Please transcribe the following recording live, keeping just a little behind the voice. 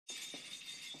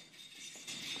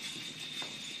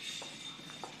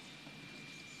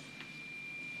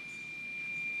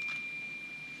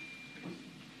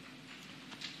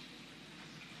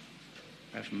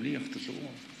Even licht zo.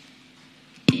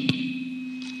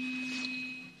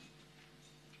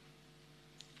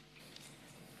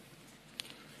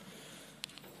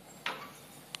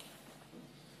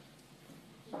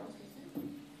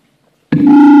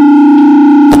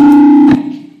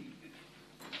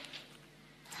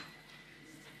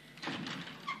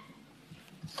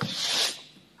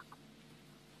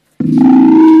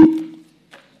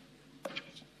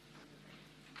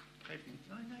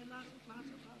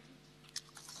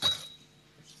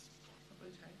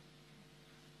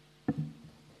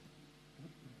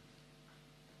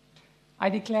 I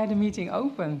declare the meeting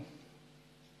open.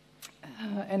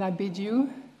 And I bid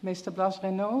you, Mr. Blas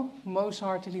Regnault, most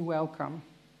heartily welcome.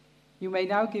 You may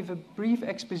now give a brief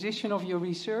exposition of your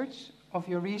research, of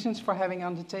your reasons for having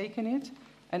undertaken it,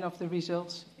 and of the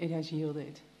results it has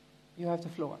yielded. You have the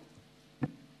floor.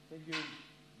 Thank you,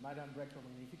 Madam Rector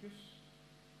Magnificus.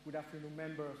 Good afternoon,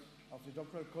 members of the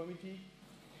doctoral committee,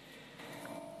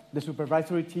 the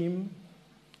supervisory team,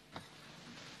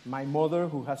 my mother,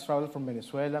 who has traveled from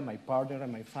Venezuela, my partner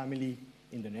and my family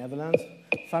in the Netherlands,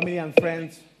 family and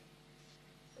friends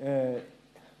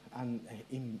and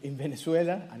in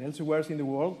Venezuela and elsewhere in the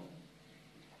world,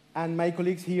 and my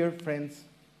colleagues here, friends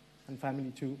and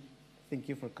family too. Thank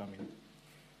you for coming.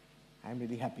 I'm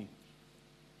really happy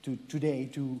today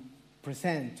to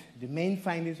present the main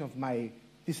findings of my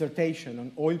dissertation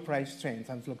on oil price trends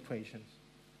and fluctuations.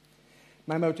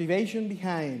 My motivation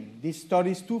behind this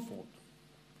study is twofold.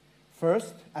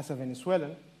 First, as a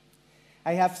Venezuelan,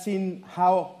 I have seen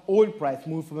how oil price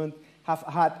movements have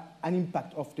had an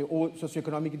impact of the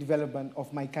socioeconomic development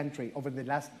of my country over the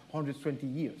last 120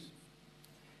 years.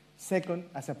 Second,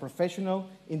 as a professional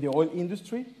in the oil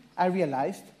industry, I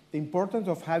realized the importance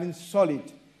of having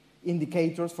solid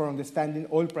indicators for understanding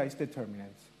oil price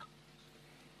determinants.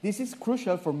 This is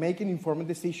crucial for making informed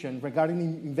decisions regarding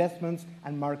investments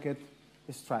and market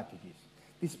strategies.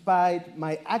 Despite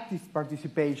my active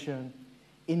participation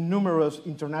in numerous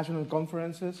international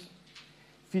conferences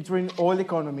featuring oil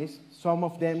economists, some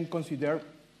of them considered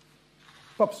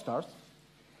pop stars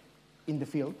in the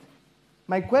field,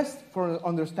 my quest for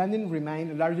understanding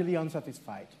remained largely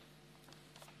unsatisfied.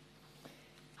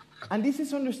 And this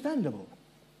is understandable,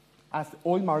 as the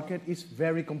oil market is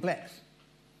very complex.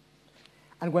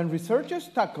 And when researchers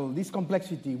tackle this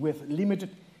complexity with limited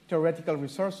theoretical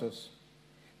resources,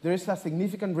 there is a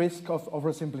significant risk of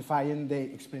oversimplifying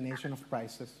the explanation of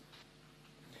prices.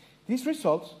 This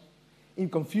results in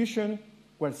confusion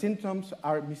where symptoms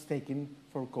are mistaken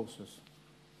for causes.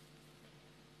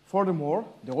 Furthermore,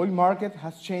 the oil market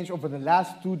has changed over the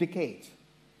last 2 decades,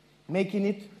 making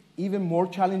it even more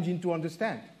challenging to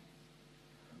understand.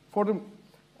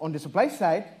 On the supply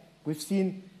side, we've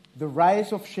seen the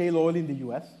rise of shale oil in the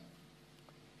US,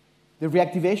 the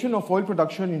reactivation of oil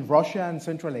production in Russia and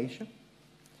Central Asia,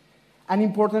 an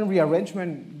important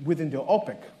rearrangement within the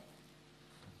OPEC.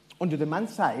 On the demand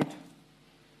side,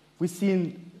 we've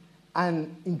seen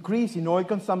an increase in oil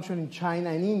consumption in China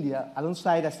and India,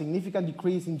 alongside a significant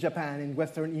decrease in Japan and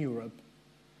Western Europe.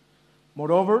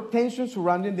 Moreover, tensions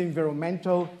surrounding the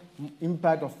environmental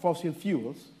impact of fossil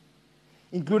fuels,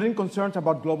 including concerns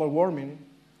about global warming,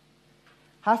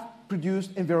 have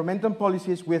produced environmental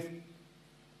policies with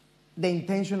the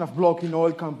intention of blocking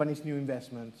oil companies' new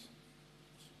investments.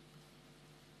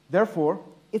 Therefore,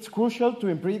 it's crucial to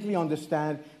empirically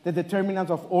understand the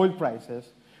determinants of oil prices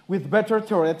with better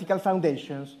theoretical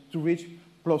foundations to reach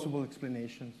plausible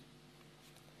explanations.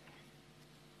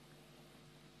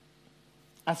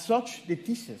 As such, this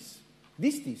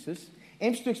thesis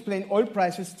aims to explain oil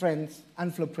prices, trends,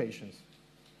 and fluctuations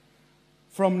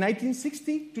from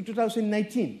 1960 to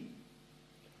 2019,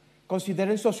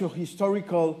 considering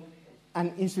socio-historical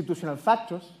and institutional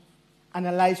factors,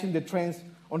 analyzing the trends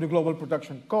on the global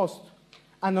production cost,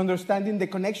 and understanding the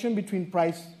connection between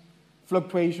price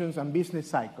fluctuations and business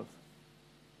cycles.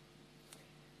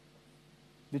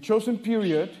 The chosen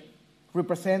period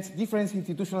represents different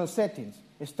institutional settings,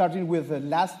 starting with the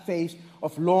last phase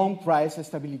of long price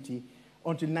stability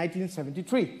until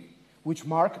 1973, which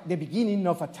marked the beginning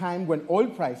of a time when oil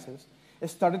prices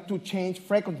started to change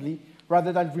frequently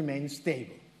rather than remain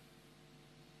stable.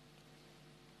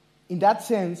 In that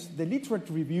sense, the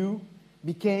literature review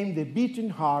became the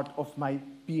beating heart of my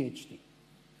PhD,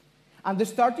 and the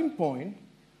starting point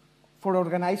for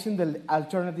organizing the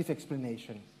alternative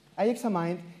explanation. I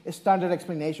examined a standard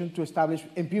explanation to establish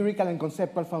empirical and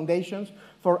conceptual foundations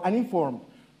for an informed,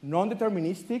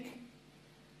 non-deterministic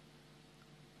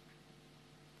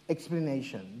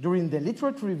explanation. During the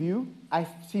literature review,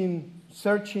 I've been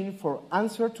searching for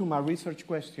answer to my research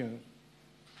question,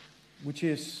 which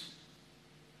is,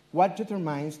 What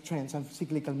determines trends and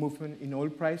cyclical movement in oil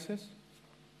prices?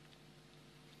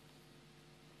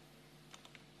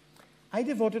 I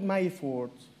devoted my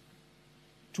efforts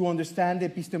to understand the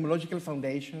epistemological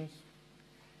foundations,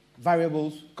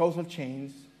 variables, causal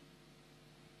chains,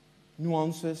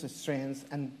 nuances, strengths,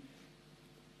 and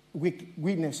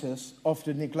weaknesses of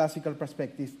the neoclassical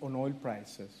perspective on oil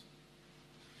prices.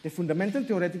 The fundamental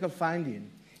theoretical finding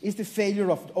is the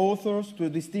failure of authors to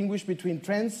distinguish between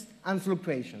trends and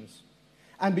fluctuations,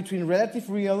 and between relative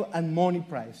real and money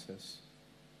prices.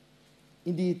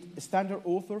 Indeed, standard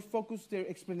authors focus their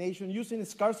explanation using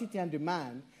scarcity and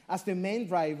demand as the main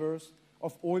drivers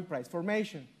of oil price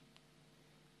formation.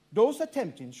 Those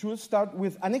attempting should start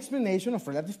with an explanation of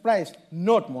relative price,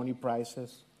 not money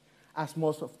prices, as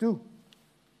most of do.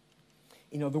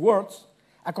 In other words,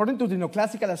 according to the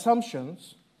neoclassical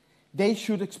assumptions, they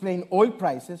should explain oil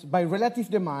prices by relative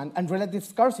demand and relative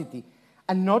scarcity,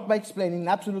 and not by explaining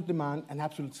absolute demand and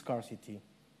absolute scarcity.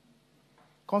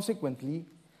 Consequently,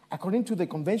 according to the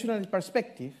conventional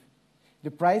perspective,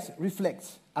 the price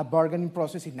reflects a bargaining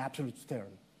process in absolute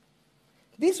terms.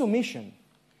 This omission,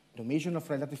 the omission of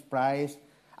relative price,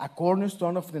 a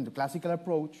cornerstone of the classical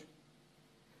approach,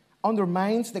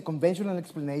 undermines the conventional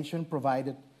explanation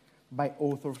provided by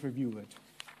authors reviewed.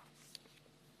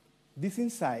 These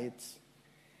insights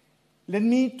led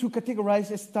me to categorize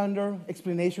a standard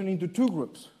explanation into two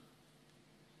groups: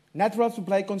 natural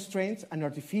supply constraints and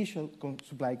artificial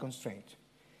supply constraints.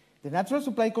 The natural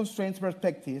supply constraints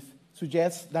perspective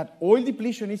suggests that oil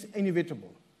depletion is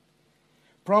inevitable,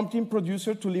 prompting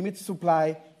producers to limit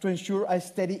supply to ensure a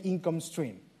steady income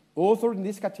stream. Authors in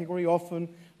this category often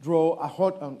draw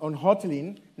on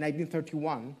Hotelin,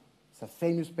 1931, it's a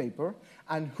famous paper,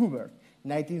 and Hubert,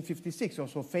 1956,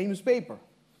 also a famous paper.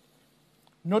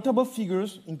 Notable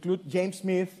figures include James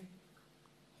Smith,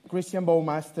 Christian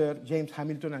Baumaster, James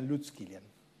Hamilton, and Lutz Kilian.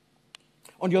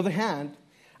 On the other hand,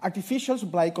 artificial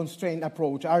supply constraint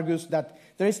approach argues that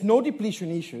there is no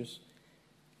depletion issues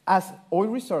as oil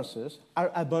resources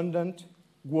are abundant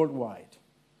worldwide.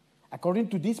 According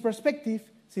to this perspective,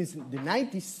 since the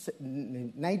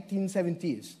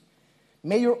 1970s,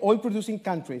 major oil-producing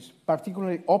countries,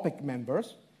 particularly OPEC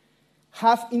members,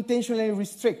 have intentionally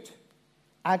restricted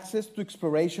access to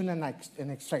exploration and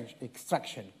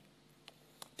extraction,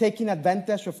 taking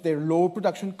advantage of their low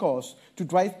production costs to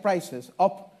drive prices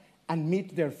up and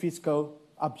meet their fiscal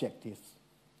objectives.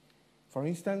 For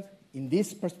instance, in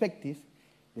this perspective,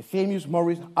 the famous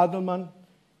Maurice Adelman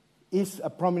is a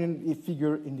prominent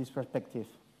figure in this perspective,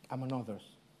 among others.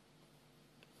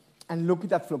 And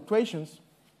looking at fluctuations,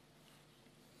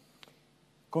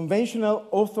 conventional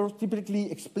authors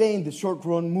typically explain the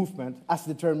short-run movement as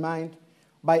determined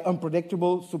by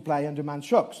unpredictable supply and demand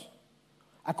shocks.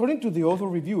 According to the author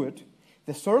reviewed,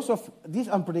 the source of these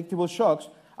unpredictable shocks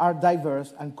are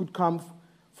diverse and could come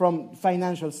from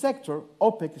financial sector,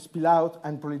 OPEC spillout,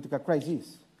 and political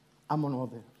crises, among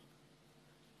others.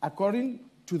 According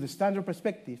to the standard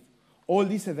perspective, all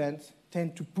these events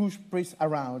tend to push price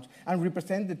around and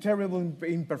represent the terrible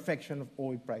imperfection of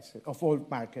oil prices, of oil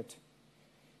market.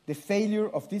 The failure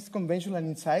of these conventional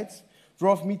insights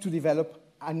drove me to develop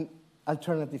an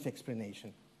alternative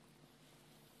explanation.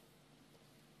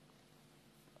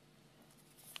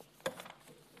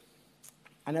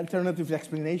 An alternative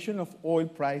explanation of oil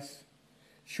price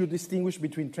should distinguish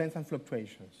between trends and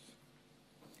fluctuations.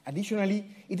 Additionally,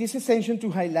 it is essential to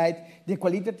highlight the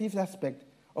qualitative aspect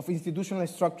of institutional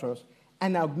structures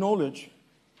and acknowledge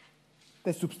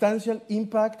the substantial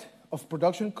impact of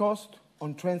production cost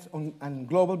on trends and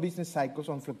global business cycles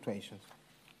on fluctuations.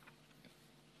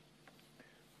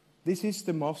 This is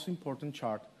the most important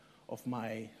chart of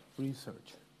my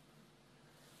research.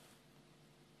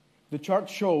 The chart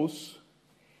shows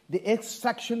the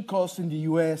extraction costs in the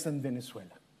US and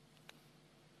Venezuela.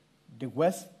 The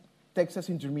West Texas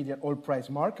Intermediate Oil Price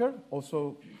Marker,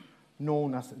 also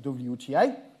known as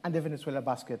WTI, and the Venezuela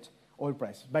basket oil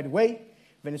price. By the way,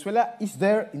 Venezuela is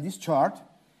there in this chart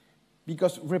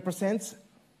because it represents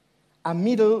a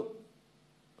middle-aged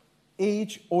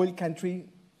oil country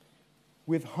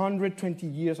with 120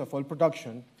 years of oil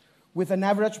production, with an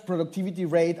average productivity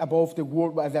rate above the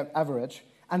world average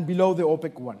and below the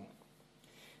OPEC one.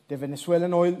 The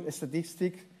Venezuelan oil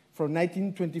statistics from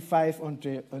 1925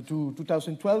 to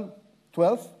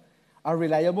 2012 are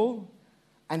reliable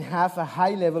and have a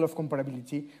high level of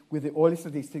comparability with the oil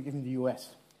statistics in the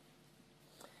US.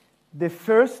 The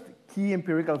first key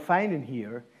empirical finding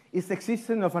here is the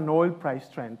existence of an oil price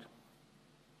trend.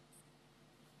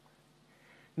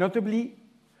 Notably,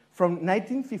 from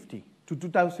 1950 to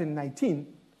 2019,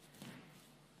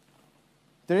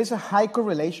 There is a high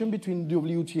correlation between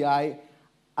WTI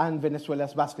and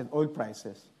Venezuela's basket oil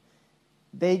prices.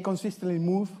 They consistently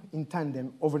move in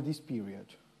tandem over this period.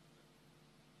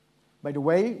 By the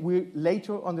way, we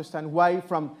later understand why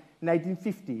from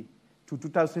 1950 to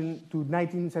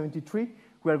 1973,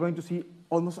 we are going to see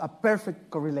almost a perfect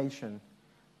correlation,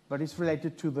 but it's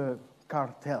related to the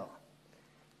cartel,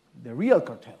 the real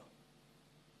cartel.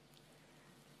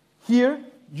 Here,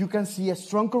 you can see a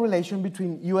strong correlation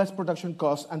between US production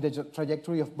costs and the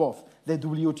trajectory of both the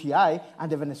WTI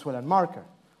and the Venezuelan marker.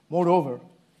 Moreover,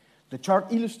 the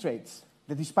chart illustrates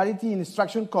the disparity in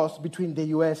extraction costs between the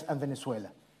US and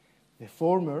Venezuela. The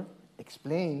former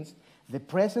explains the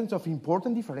presence of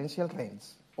important differential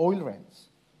rents, oil rents,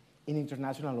 in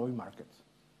international oil markets.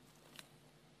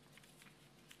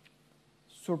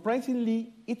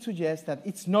 Surprisingly, it suggests that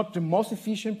it's not the most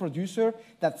efficient producer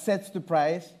that sets the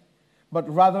price, but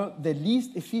rather the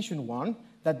least efficient one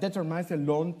that determines the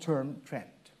long-term trend.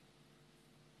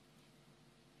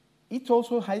 It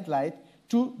also highlights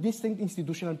two distinct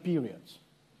institutional periods.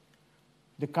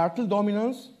 The cartel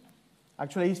dominance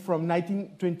actually is from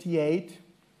 1928,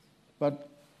 but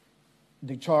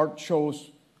the chart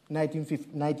shows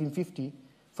 1950.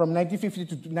 From 1950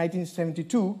 to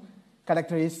 1972,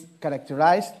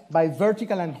 characterized by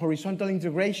vertical and horizontal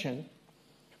integration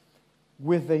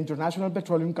with the international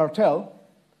petroleum cartel.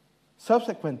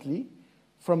 Subsequently,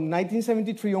 from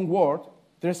 1973 onward,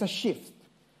 there's a shift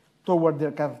toward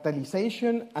the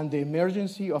cartelization and the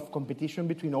emergence of competition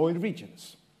between oil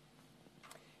regions.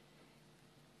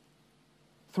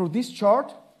 Through this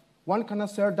chart, one can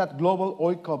assert that global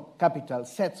oil capital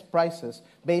sets prices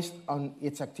based on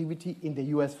its activity in the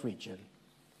US region.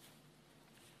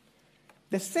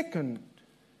 The second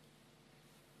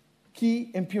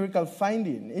key empirical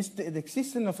finding is the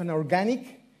existence of an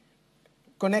organic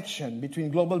connection between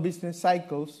global business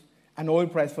cycles and oil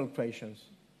price fluctuations.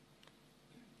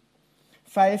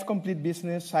 5 complete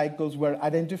business cycles were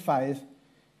identified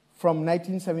from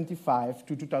 1975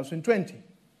 to 2020,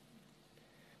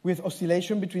 with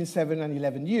oscillation between 7 and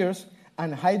 11 years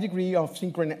and a high degree of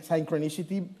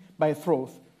synchronicity by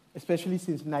throws, especially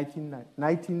since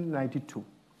 1992.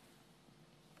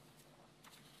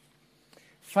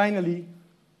 Finally,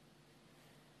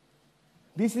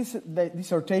 this is the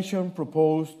dissertation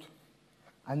proposed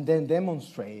and then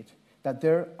demonstrate that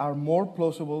there are more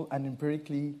plausible and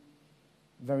empirically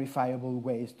verifiable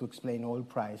ways to explain oil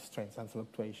price trends and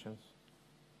fluctuations.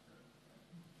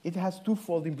 It has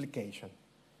twofold implication.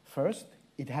 First,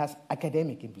 it has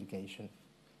academic implication.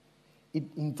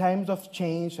 In times of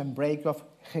change and break of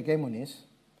hegemonies,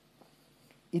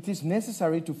 it is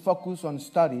necessary to focus on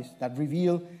studies that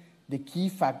reveal the key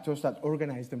factors that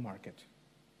organize the market.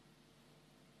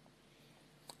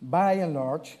 By and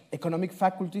large, economic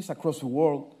faculties across the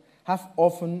world have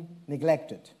often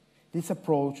neglected this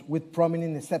approach, with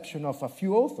prominent exception of a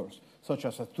few authors, such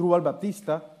as Asdrúbal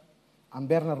Baptista and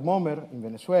Bernard Momer in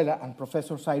Venezuela and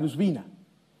Professor Cyrus Vina.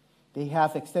 They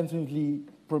have extensively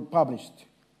published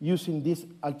using this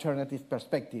alternative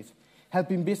perspective,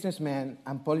 helping businessmen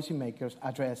and policymakers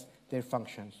address their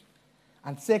functions.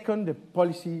 And second, the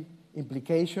policy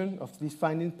implication of this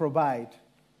finding provide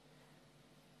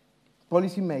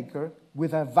policymakers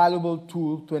with a valuable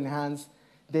tool to enhance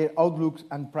their outlooks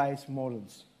and price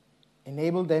models,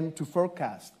 enable them to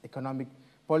forecast economic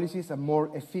policies and more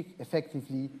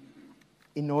effectively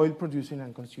in oil-producing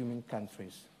and consuming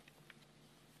countries.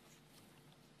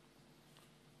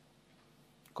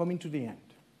 Coming to the end.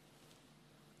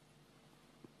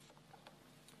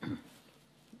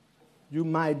 You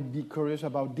might be curious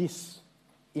about this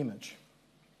image.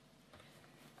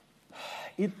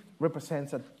 It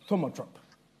represents a thaumatrope.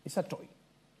 It's a toy.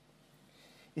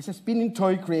 It's a spinning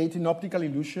toy creating optical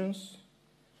illusions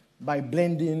by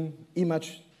blending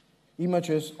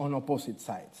images on opposite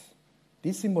sides.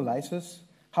 This symbolizes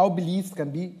how beliefs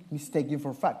can be mistaken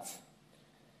for facts,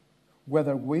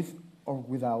 whether with or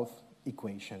without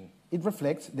equation. It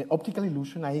reflects the optical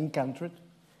illusion I encountered,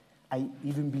 I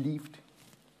even believed,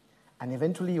 and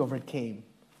eventually overcame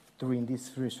during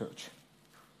this research.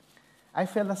 I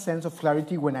felt a sense of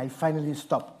clarity when I finally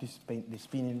stopped the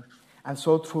spinning and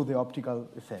saw through the optical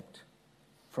effect.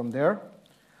 From there,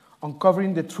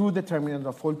 uncovering the true determinant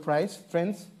of oil price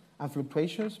trends and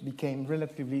fluctuations became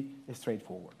relatively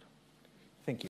straightforward.